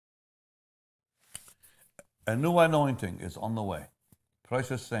A new anointing is on the way.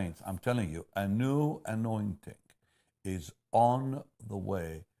 Precious saints, I'm telling you, a new anointing is on the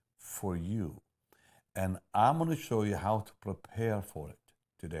way for you. And I'm going to show you how to prepare for it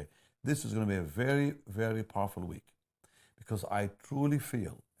today. This is going to be a very, very powerful week because I truly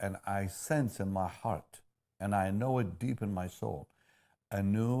feel and I sense in my heart and I know it deep in my soul, a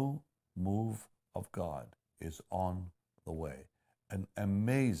new move of God is on the way. An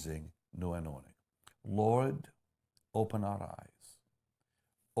amazing new anointing. Lord, open our eyes.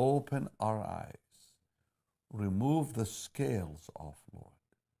 Open our eyes. Remove the scales off, Lord,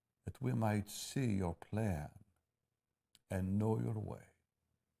 that we might see your plan and know your way.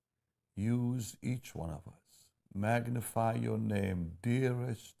 Use each one of us. Magnify your name,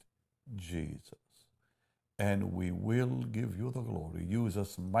 dearest Jesus. And we will give you the glory. Use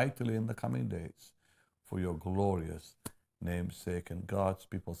us mightily in the coming days for your glorious name's sake. And God's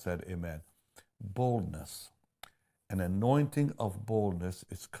people said, amen. Boldness. An anointing of boldness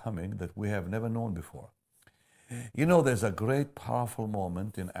is coming that we have never known before. You know, there's a great, powerful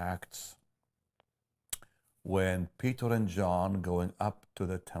moment in Acts when Peter and John going up to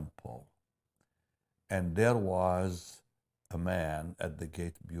the temple, and there was a man at the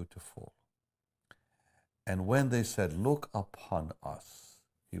gate, beautiful. And when they said, look upon us,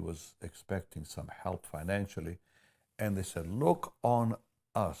 he was expecting some help financially, and they said, look on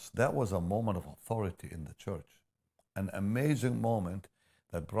us. That was a moment of authority in the church, an amazing moment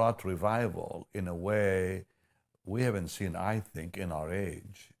that brought revival in a way we haven't seen, I think, in our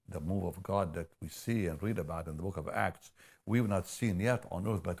age. The move of God that we see and read about in the book of Acts, we've not seen yet on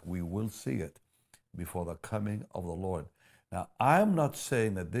earth, but we will see it before the coming of the Lord. Now, I'm not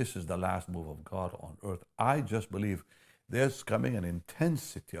saying that this is the last move of God on earth. I just believe there's coming an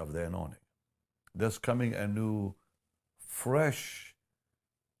intensity of the anointing. There's coming a new, fresh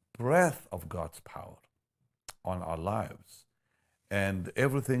breath of God's power on our lives. And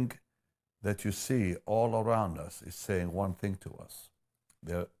everything that you see all around us is saying one thing to us.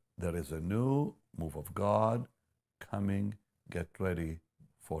 There is a new move of God coming. Get ready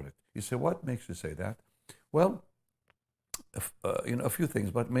for it. You say, what makes you say that? Well, a few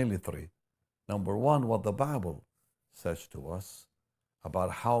things, but mainly three. Number one, what the Bible says to us about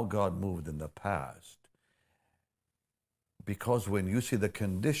how God moved in the past. Because when you see the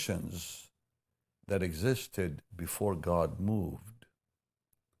conditions that existed before God moved,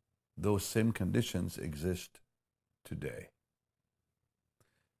 those same conditions exist today.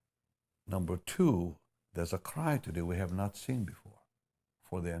 Number two, there's a cry today we have not seen before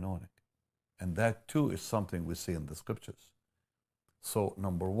for the anointing. And that too is something we see in the scriptures. So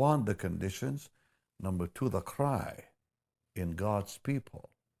number one, the conditions. Number two, the cry in God's people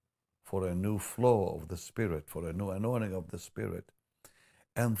for a new flow of the Spirit, for a new anointing of the Spirit.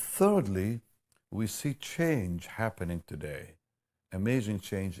 And thirdly, we see change happening today. Amazing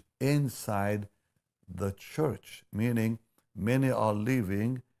change inside the church, meaning many are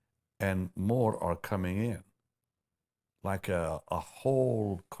leaving and more are coming in. Like a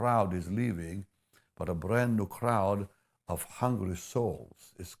whole crowd is leaving, but a brand new crowd of hungry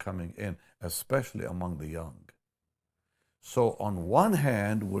souls is coming in, especially among the young. So on one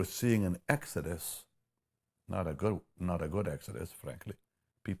hand, we're seeing an exodus, not a good exodus, frankly,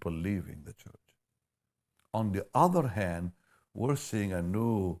 people leaving the church. On the other hand, we're seeing a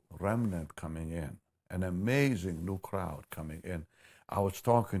new remnant coming in, an amazing new crowd coming in. I was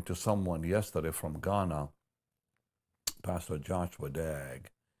talking to someone yesterday from Ghana, Pastor Joshua Dag,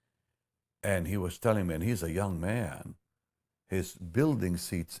 and he was telling me, and he's a young man, his building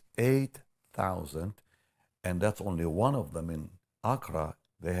seats 8,000, and that's only one of them in Accra.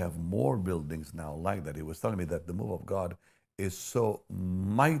 They have more buildings now like that. He was telling me that the move of God is so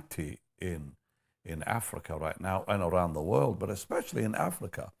mighty in Africa right now and around the world, but especially in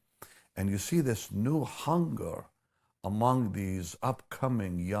Africa. And you see this new hunger among these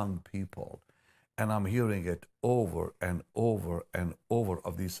upcoming young people. And I'm hearing it over and over and over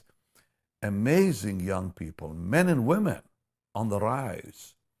of these amazing young people, men and women on the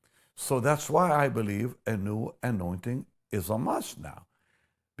rise. So that's why I believe a new anointing is a must now,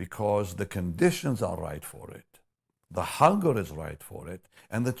 because the conditions are right for it. The hunger is right for it.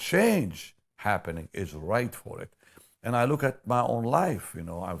 And the change happening is right for it. And I look at my own life,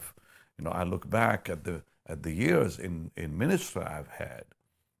 I look back at the years in ministry I've had,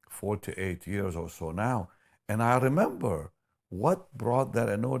 48 years or so now, and I remember what brought that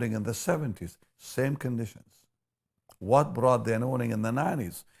anointing in the 70s, same conditions. What brought the anointing in the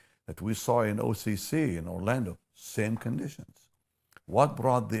 90s that we saw in OCC in Orlando, same conditions. What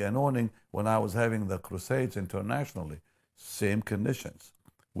brought the anointing when I was having the crusades internationally, same conditions.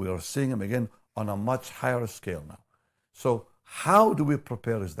 We are seeing them again on a much higher scale now. So how do we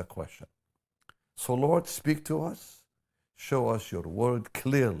prepare is the question. So Lord, speak to us. Show us your word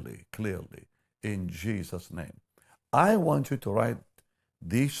clearly, clearly, in Jesus' name. I want you to write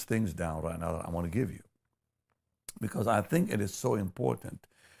these things down right now that I want to give you, because I think it is so important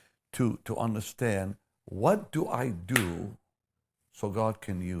to understand, what do I do so God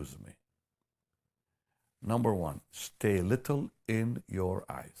can use me? Number one, stay little in your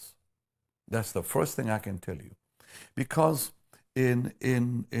eyes. That's the first thing I can tell you. Because in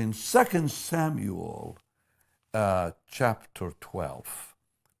 2 Samuel chapter 12,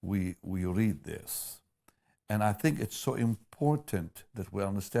 we read this. And I think it's so important that we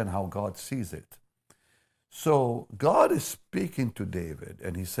understand how God sees it. So God is speaking to David,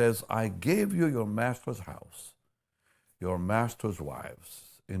 and he says, I gave you your master's house, your master's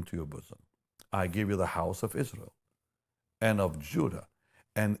wives into your bosom. I gave you the house of Israel and of Judah.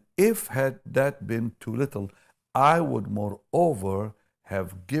 And if had that been too little, I would moreover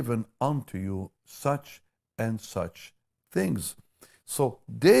have given unto you such and such things. So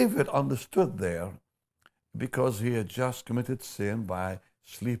David understood there, because he had just committed sin by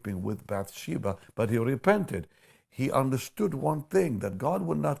sleeping with Bathsheba, but he repented. He understood one thing, that God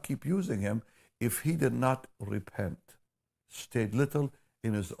would not keep using him if he did not repent. Stayed little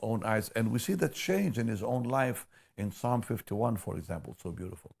in his own eyes. And we see that change in his own life in Psalm 51, for example, so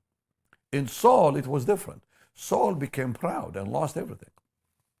beautiful. In Saul, it was different. Saul became proud and lost everything.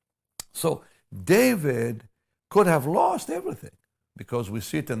 So David could have lost everything, because we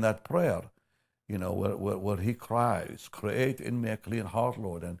see it in that prayer, where he cries, create in me a clean heart,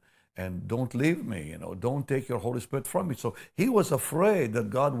 Lord, and don't leave me, don't take your Holy Spirit from me. So he was afraid that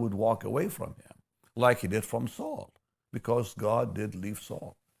God would walk away from him, like he did from Saul, because God did leave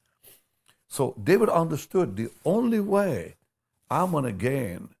Saul. So David understood, the only way I'm going to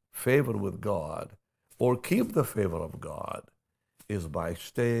gain favor with God or keep the favor of God is by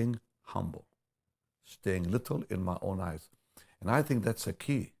staying humble, staying little in my own eyes. And I think that's a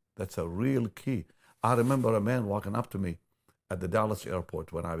key. That's a real key. I remember a man walking up to me at the Dallas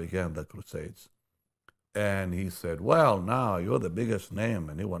airport when I began the Crusades. And he said, well, now you're the biggest name.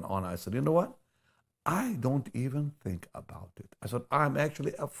 And he went on. I said, you know what? I don't even think about it. I said, I'm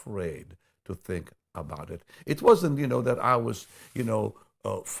actually afraid to think about it. It wasn't, that I was,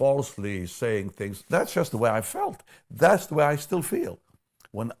 falsely saying things. That's just the way I felt. That's the way I still feel.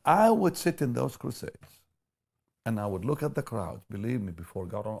 When I would sit in those crusades and I would look at the crowds, believe me, before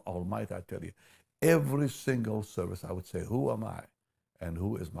God Almighty, I tell you, every single service I would say, who am I and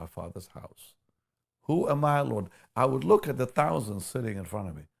who is my Father's house? Who am I, Lord? I would look at the thousands sitting in front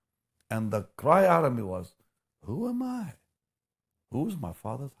of me, and the cry out of me was, who am I? Who's my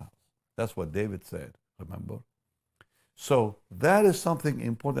Father's house? That's what David said, remember? So that is something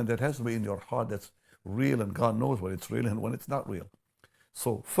important that has to be in your heart, that's real, and God knows when it's real and when it's not real.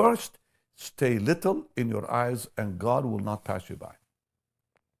 So first, stay little in your eyes, and God will not pass you by.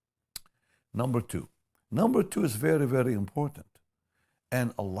 Number two is very, very important.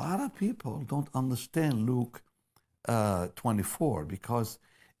 And a lot of people don't understand Luke 24, because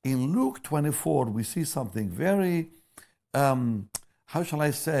in Luke 24, we see something very, how shall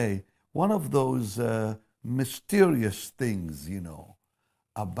I say, one of those mysterious things,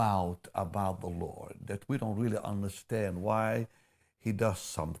 about the Lord, that we don't really understand why he does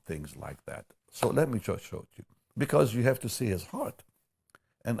some things like that. So let me just show you, because you have to see his heart.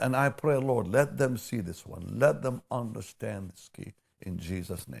 And I pray, Lord, let them see this one. Let them understand this key in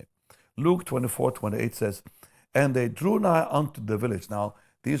Jesus' name. Luke 24:28 says, and they drew nigh unto the village. Now,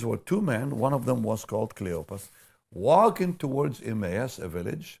 these were two men. One of them was called Cleopas, walking towards Emmaus, a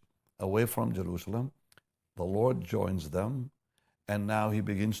village away from Jerusalem. The Lord joins them, and now he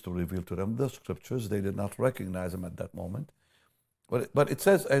begins to reveal to them the scriptures. They did not recognize him at that moment. But it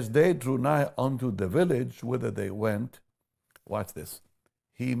says, as they drew nigh unto the village whither they went, watch this,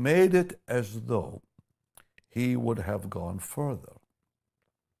 he made it as though he would have gone further.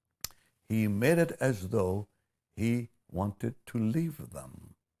 He made it as though he wanted to leave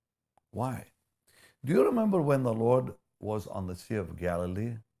them. Why? Do you remember when the Lord was on the Sea of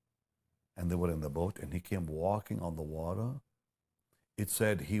Galilee and they were in the boat and he came walking on the water? It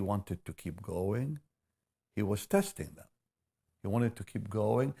said he wanted to keep going. He was testing them. He wanted to keep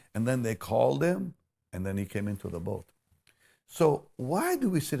going, and then they called him, and then he came into the boat. So why do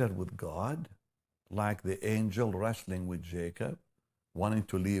we see that with God? Like the angel wrestling with Jacob, wanting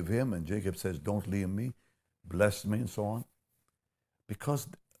to leave him, and Jacob says, don't leave me, bless me, and so on. Because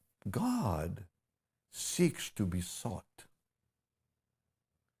God seeks to be sought.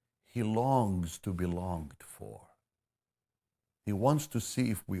 He longs to be longed for. He wants to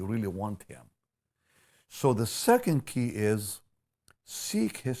see if we really want him. So the second key is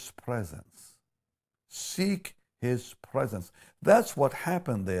seek his presence. Seek his presence. That's what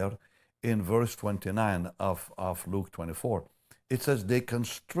happened there in verse 29 of Luke 24. It says they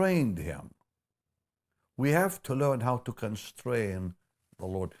constrained him. We have to learn how to constrain the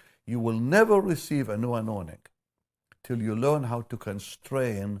Lord. You will never receive a new anointing till you learn how to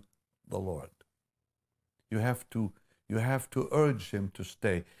constrain the Lord. You have to urge him to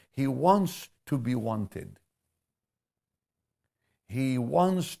stay. He wants to be wanted. He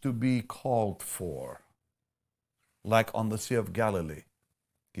wants to be called for. Like on the Sea of Galilee,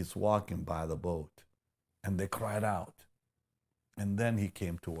 he's walking by the boat, and they cried out, and then he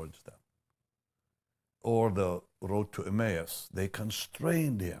came towards them. Or the road to Emmaus, they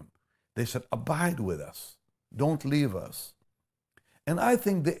constrained him. They said, abide with us. Don't leave us. And I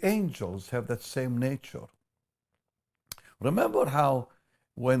think the angels have that same nature. Remember how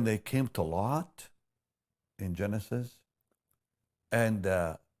when they came to Lot in Genesis, and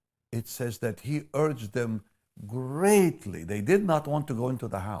it says that he urged them greatly. They did not want to go into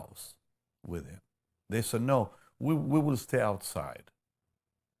the house with him. They said, no, we will stay outside.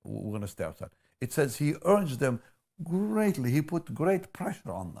 We're going to stay outside. It says he urged them greatly. He put great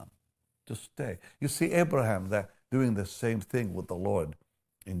pressure on them to stay. You see Abraham doing the same thing with the Lord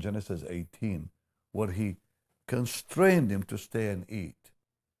in Genesis 18, where he constrained him to stay and eat.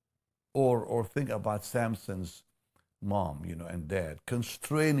 Or think about Samson's mom, and dad,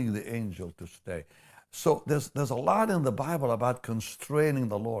 constraining the angel to stay. So there's a lot in the Bible about constraining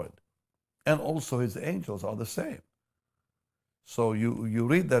the Lord. And also his angels are the same. So you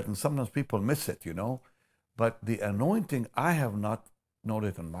read that and sometimes people miss it, But the anointing, I have not known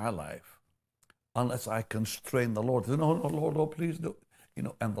it in my life unless I constrain the Lord. No, Lord, oh, please do.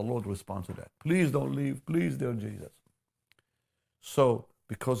 And the Lord responds to that. Please don't leave. Please, dear Jesus. So,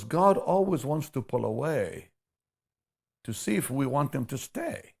 because God always wants to pull away to see if we want him to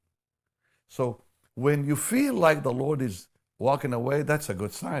stay. So, when you feel like the Lord is walking away, that's a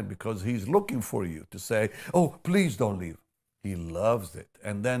good sign because he's looking for you to say, oh, please don't leave. He loves it.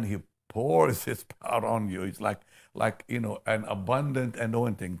 And then he pours his power on you. It's like an abundant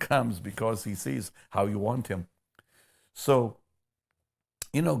anointing comes because he sees how you want him. So,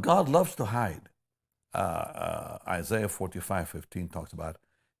 God loves to hide. Isaiah 45:15 talks about,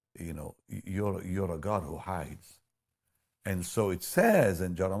 you're a God who hides. And so it says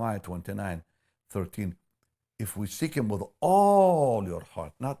in Jeremiah 29:13, if we seek him with all your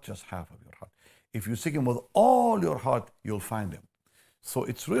heart, not just half of your heart, if you seek him with all your heart, you'll find him. So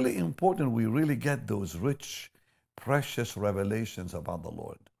it's really important we really get those rich, precious revelations about the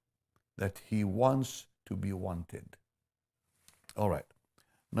Lord, that he wants to be wanted. All right,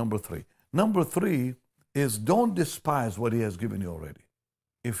 number three. Number three is don't despise what he has given you already.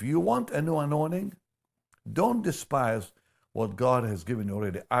 If you want a new anointing, don't despise what God has given you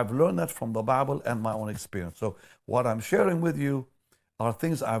already. I've learned that from the Bible and my own experience. So what I'm sharing with you are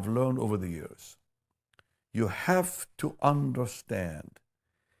things I've learned over the years. You have to understand,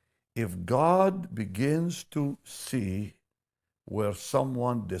 if God begins to see where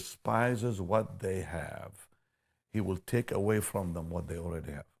someone despises what they have, he will take away from them what they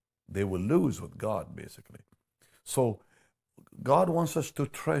already have. They will lose with God, basically. So God wants us to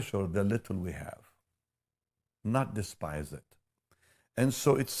treasure the little we have, not despise it. And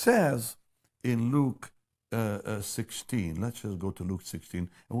so it says in Luke 16, let's just go to Luke 16, and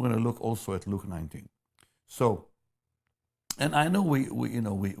we're going to look also at Luke 19. So, and I know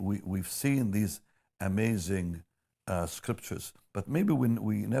we've seen these amazing scriptures, but maybe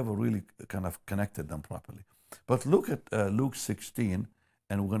we never really kind of connected them properly. But look at Luke 16,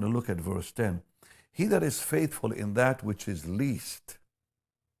 and we're going to look at verse 10. He that is faithful in that which is least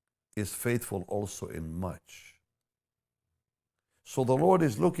is faithful also in much. So the Lord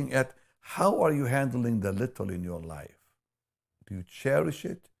is looking at, how are you handling the little in your life? Do you cherish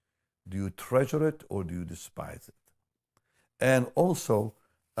it? Do you treasure it, or do you despise it? And also,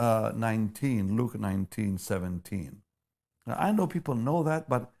 Luke 19:17. Now, I know people know that,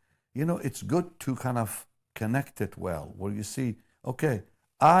 but it's good to kind of connect it well, where you see, okay,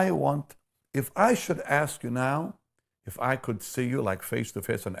 if I should ask you now, if I could see you like face to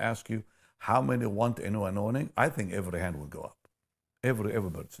face and ask you how many want a new anointing, I think every hand would go up.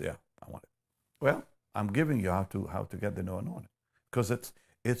 Everybody say, yeah, I want it. Well, I'm giving you how to get the new anointing, because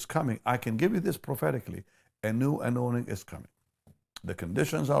it's coming. I can give you this prophetically. A new anointing is coming. The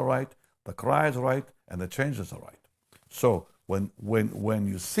conditions are right, the cry is right, and the changes are right. So when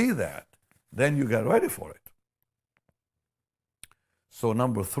you see that, then you get ready for it. So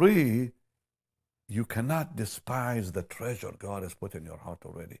number three, you cannot despise the treasure God has put in your heart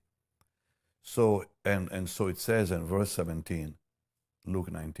already. So, and so it says in verse 17,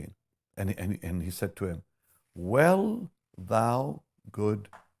 Luke 19, and he said to him, well, thou good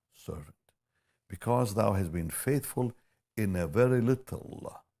servant, because thou hast been faithful in a very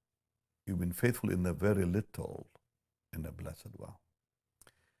little, you've been faithful in a very little, in the blessed wow.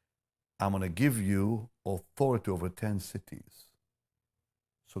 I'm going to give you authority over 10 cities.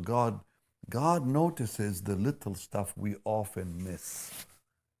 So God notices the little stuff we often miss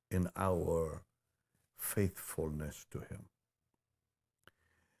in our faithfulness to him.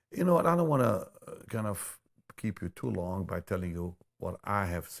 You know what? I don't want to kind of keep you too long by telling you what I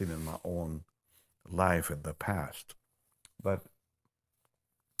have seen in my own life in the past. But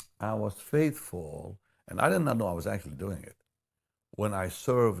I was faithful, and I did not know I was actually doing it, when I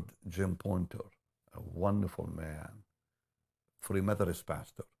served Jim Pointer, a wonderful man, Free Methodist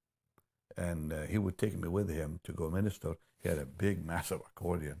pastor. And he would take me with him to go minister. He had a big, massive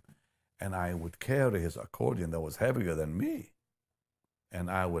accordion. And I would carry his accordion that was heavier than me. And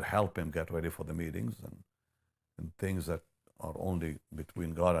I would help him get ready for the meetings and things that are only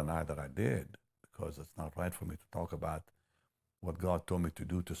between God and I that I did, because it's not right for me to talk about what God told me to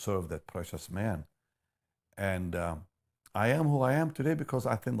do to serve that precious man. And I am who I am today because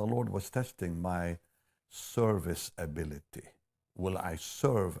I think the Lord was testing my service ability. Will I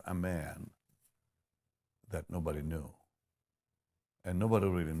serve a man that nobody knew? And nobody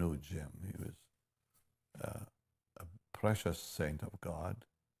really knew Jim. He was a precious saint of God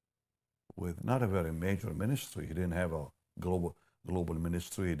with not a very major ministry. He didn't have a global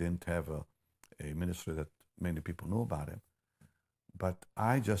ministry. He didn't have a ministry that many people knew about him. But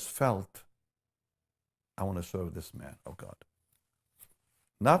I just felt I want to serve this man of God,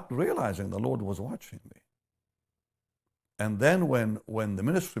 not realizing the Lord was watching me. And then when the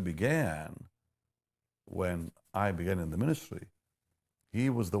ministry began, when I began in the ministry, he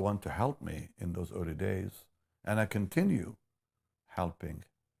was the one to help me in those early days. And I continue helping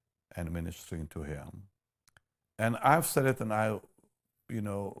and ministering to him. And I've said it, and I,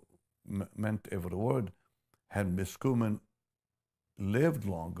 meant every word. Had Miss Kuhlman lived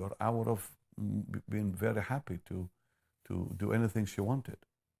longer, I would have been very happy to do anything she wanted.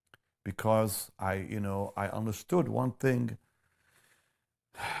 Because I understood one thing,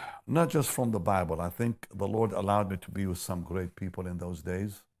 not just from the Bible. I think the Lord allowed me to be with some great people in those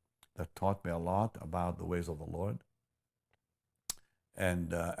days that taught me a lot about the ways of the Lord.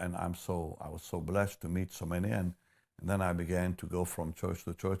 And I was so blessed to meet so many. And then I began to go from church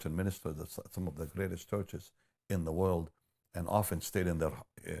to church and minister at some of the greatest churches in the world, and often stayed in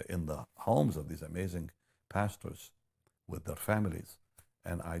the homes of these amazing pastors with their families.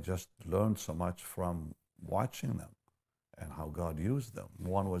 And I just learned so much from watching them and how God used them.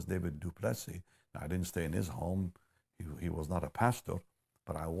 One was David Duplessis. Now, I didn't stay in his home. He was not a pastor,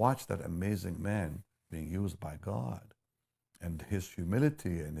 but I watched that amazing man being used by God, and his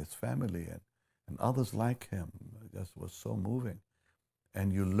humility and his family and others like him. It just was so moving.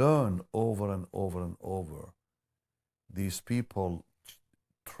 And you learn over and over and over. These people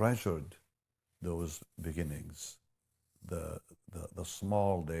treasured those beginnings, the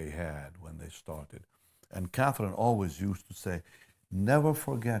small they had when they started. And Catherine always used to say, never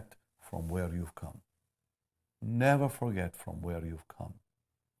forget from where you've come. Never forget from where you've come.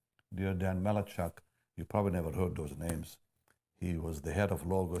 Dear Dan Melachuk, you probably never heard those names. He was the head of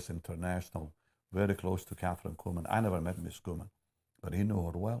Logos International, very close to Catherine Kuhlman. I never met Miss Kuhlman, but he knew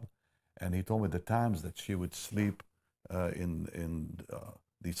her well. And he told me the times that she would sleep in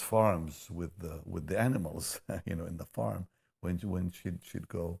these farms with the animals, in the farm when she'd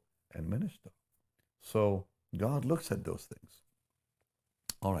go and minister. So God looks at those things.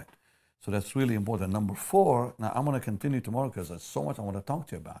 All right. So that's really important. Number 4, now I'm going to continue tomorrow because there's so much I want to talk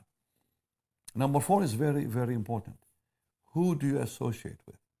to you about. Number 4 is very, very important. Who do you associate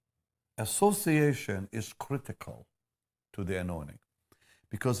with? Association is critical to the anointing.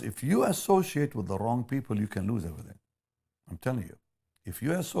 Because if you associate with the wrong people, you can lose everything. I'm telling you. If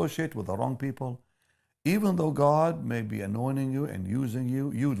you associate with the wrong people, even though God may be anointing you and using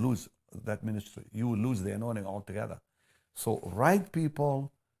you, you would lose that ministry. You would lose the anointing altogether. So right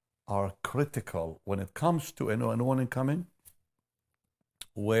people are critical when it comes to anointing coming,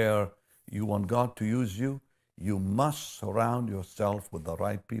 where you want God to use you. You must surround yourself with the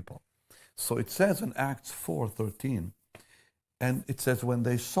right people. So it says in Acts 4:13, and it says, when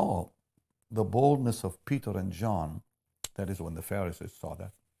they saw the boldness of Peter and John, that is when the Pharisees saw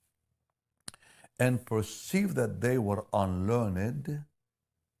that, and perceived that they were unlearned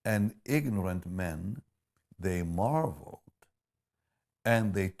and ignorant men, they marveled,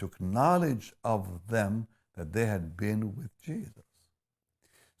 and they took knowledge of them that they had been with Jesus.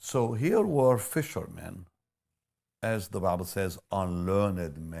 So here were fishermen, as the Bible says,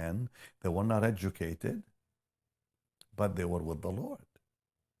 unlearned men. They were not educated, but they were with the Lord.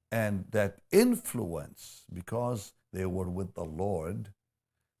 And that influence, because they were with the Lord,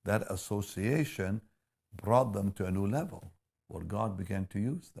 that association brought them to a new level where God began to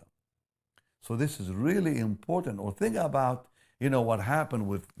use them. So this is really important. Or think about, what happened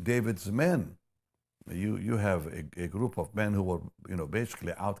with David's men. You have a group of men who were,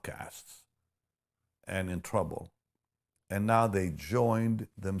 basically outcasts and in trouble. And now they joined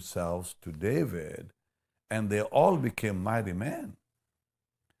themselves to David, and they all became mighty men.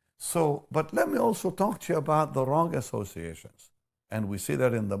 So, but let me also talk to you about the wrong associations. And we see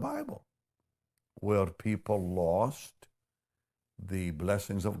that in the Bible, where people lost the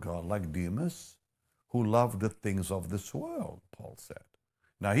blessings of God, like Demas, who loved the things of this world, Paul said.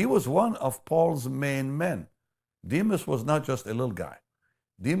 Now, he was one of Paul's main men. Demas was not just a little guy.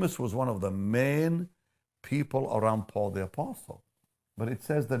 Demas was one of the main people around Paul the Apostle. But it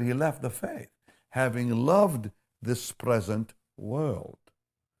says that he left the faith, having loved this present world,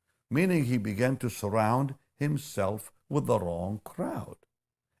 meaning he began to surround himself with the wrong crowd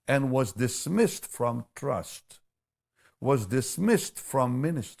and was dismissed from trust, was dismissed from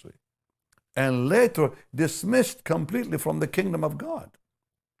ministry, and later dismissed completely from the kingdom of God.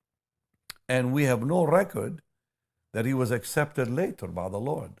 And we have no record that he was accepted later by the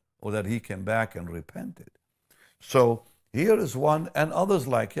Lord or that he came back and repented. So here is one, and others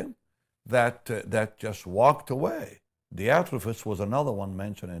like him, that just walked away. Diotrephes was another one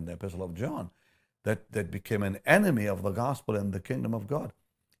mentioned in the Epistle of John that became an enemy of the gospel and the kingdom of God.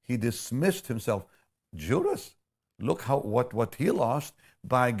 He dismissed himself. Judas, look what he lost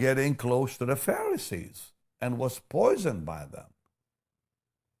by getting close to the Pharisees and was poisoned by them.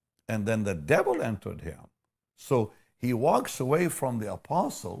 And then the devil entered him. So he walks away from the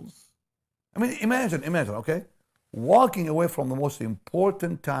apostles. I mean, imagine, okay? Walking away from the most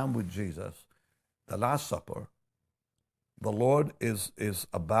important time with Jesus, the Last Supper. The Lord is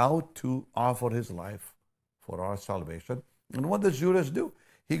about to offer his life for our salvation. And what does Judas do?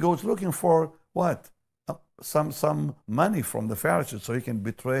 He goes looking for what? Some money from the Pharisees so he can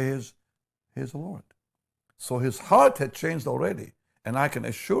betray his Lord. So his heart had changed already. And I can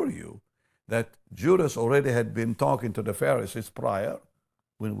assure you that Judas already had been talking to the Pharisees prior,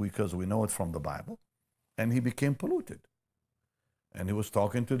 because we know it from the Bible, and he became polluted. And he was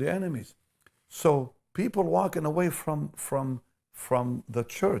talking to the enemies. So people walking away from the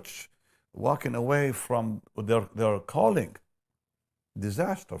church, walking away from their calling,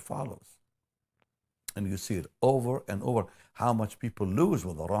 disaster follows. And you see it over and over, how much people lose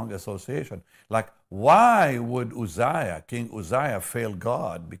with the wrong association. Like, why would King Uzziah fail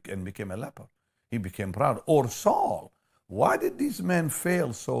God and became a leper? He became proud. Or Saul. Why did these men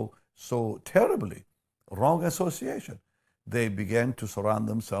fail so terribly? Wrong association. They began to surround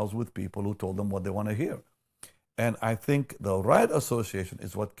themselves with people who told them what they want to hear. And I think the right association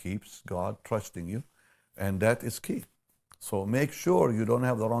is what keeps God trusting you, and that is key. So make sure you don't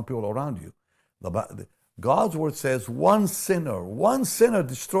have the wrong people around you. God's word says one sinner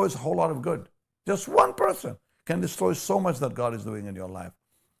destroys a whole lot of good. Just one person can destroy so much that God is doing in your life.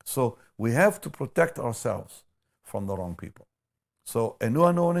 So we have to protect ourselves from the wrong people. So a new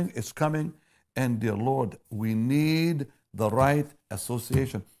anointing is coming, and dear Lord, we need the right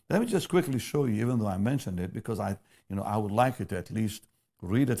association. Let me just quickly show you, even though I mentioned it, because I would like you to at least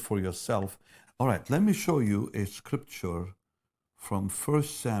read it for yourself. All right, let me show you a scripture from 1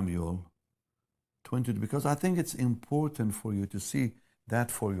 Samuel 22, because I think it's important for you to see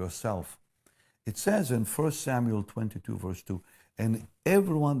that for yourself. It says in 1 Samuel 22, verse 2, and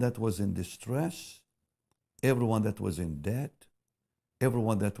everyone that was in distress, everyone that was in debt,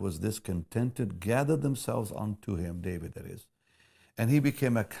 everyone that was discontented gathered themselves unto him, David that is, and he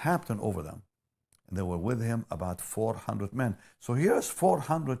became a captain over them. And there were with him about 400 men. So here's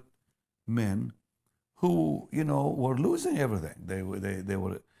 400 men who, were losing everything. They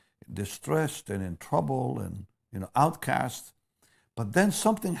were distressed and in trouble and, outcasts. But then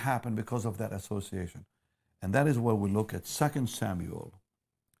something happened because of that association. And that is where we look at 2 Samuel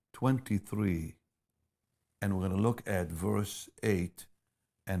 23. And we're going to look at verse 8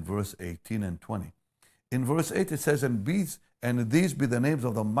 and verse 18 and 20. In verse 8 it says, and these be the names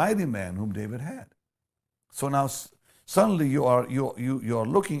of the mighty men whom David had. So now suddenly you are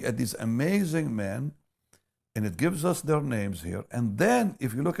looking at these amazing men, and it gives us their names here. And then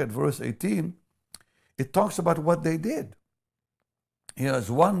if you look at verse 18, it talks about what they did. Here's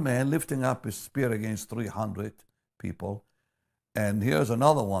one man lifting up his spear against 300 people. And here's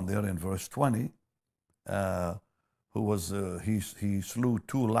another one there in verse 20, who was, he slew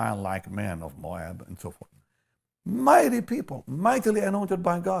 2 lion-like men of Moab and so forth. Mighty people, mightily anointed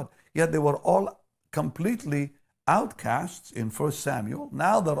by God. Yet they were all completely outcasts in 1 Samuel.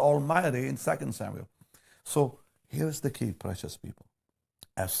 Now they're all mighty in 2 Samuel. So here's the key, precious people.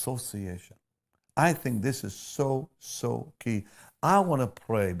 Association. I think this is so, so key. I want to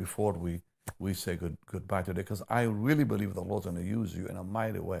pray before we say goodbye today, because I really believe the Lord's going to use you in a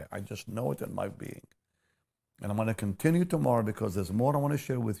mighty way. I just know it in my being. And I'm going to continue tomorrow, because there's more I want to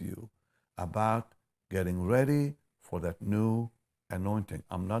share with you about getting ready for that new anointing.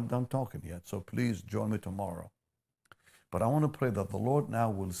 I'm not done talking yet, so please join me tomorrow. But I want to pray that the Lord now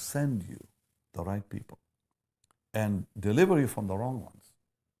will send you the right people and deliver you from the wrong ones,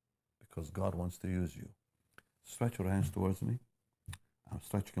 because God wants to use you. Stretch your hands towards me. I'm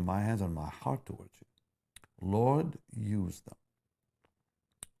stretching my hands and my heart towards you. Lord, use them.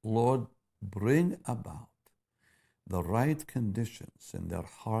 Lord, bring about the right conditions in their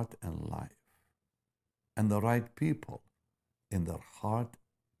heart and life, and the right people in their heart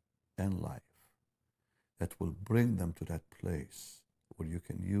and life that will bring them to that place where you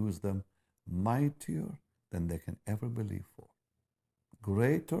can use them mightier than they can ever believe for,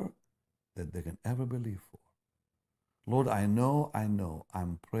 greater than they can ever believe for. Lord, I know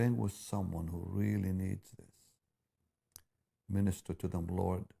I'm praying with someone who really needs this. Minister to them,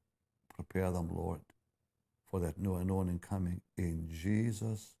 Lord. Prepare them, Lord, for that new anointing coming in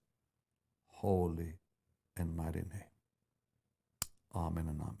Jesus' holy and mighty name. Amen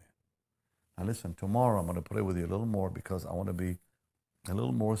and amen. Now listen, tomorrow I'm going to pray with you a little more, because I want to be a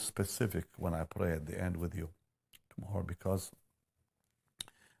little more specific when I pray at the end with you tomorrow, because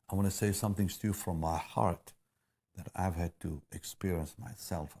I want to say something to you from my heart that I've had to experience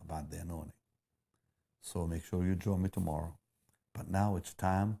myself about the anointing. So make sure you join me tomorrow. But now it's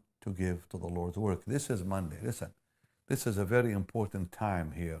time to give to the Lord's work. This is Monday. Listen, this is a very important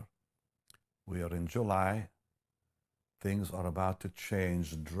time here. We are in July. Things are about to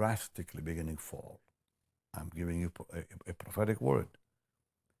change drastically beginning fall. I'm giving you a prophetic word.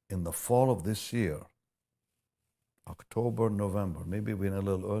 In the fall of this year, October, November, maybe even a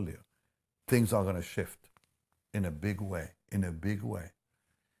little earlier, things are going to shift in a big way,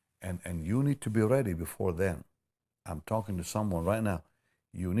 And you need to be ready before then. I'm talking to someone right now.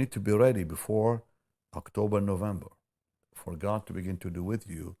 You need to be ready before October, November, for God to begin to do with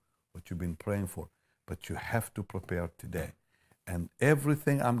you what you've been praying for. But you have to prepare today. And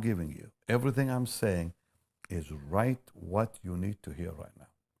everything I'm giving you, everything I'm saying is right what you need to hear right now.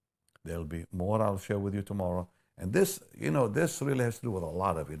 There'll be more I'll share with you tomorrow. And this, this really has to do with a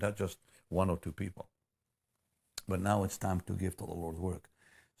lot of you, not just one or two people. But now it's time to give to the Lord's work,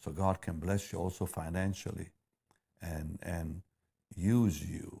 so God can bless you also financially and use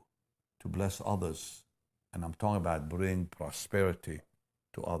you to bless others. And I'm talking about bring prosperity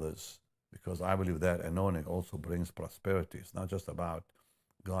to others, because I believe that anointing also brings prosperity. It's not just about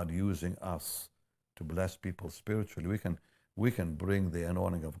God using us to bless people spiritually. We can bring the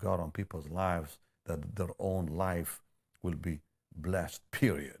anointing of God on people's lives, that their own life will be blessed,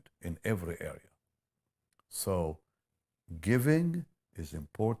 period, in every area. So giving is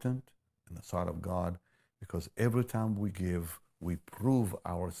important in the sight of God, because every time we give, we prove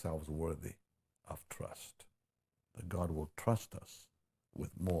ourselves worthy of trust. That God will trust us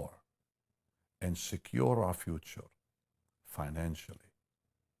with more and secure our future financially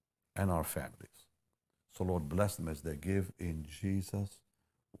and our families. So Lord, bless them as they give in Jesus'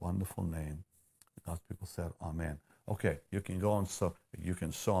 wonderful name. God's people said, amen. Okay, you can go on, so you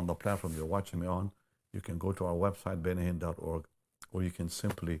can sow on the platform you're watching me on. You can go to our website, bennyhinn.org, or you can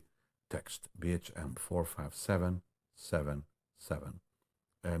simply text BHM 45777.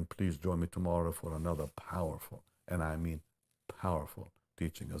 And please join me tomorrow for another powerful, and I mean powerful,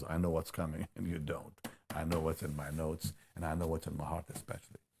 teaching, because I know what's coming and you don't. I know what's in my notes, and I know what's in my heart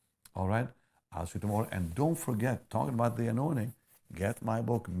especially. All right? I'll see you tomorrow. And don't forget, talking about the anointing, get my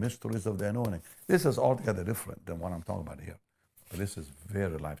book, Mysteries of the Anointing. This is altogether different than what I'm talking about here. But this is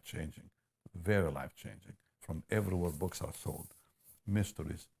very life-changing, from everywhere books are sold.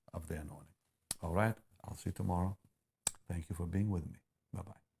 Mysteries of the Anointing. All right? I'll see you tomorrow. Thank you for being with me.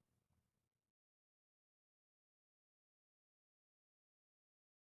 Bye-bye.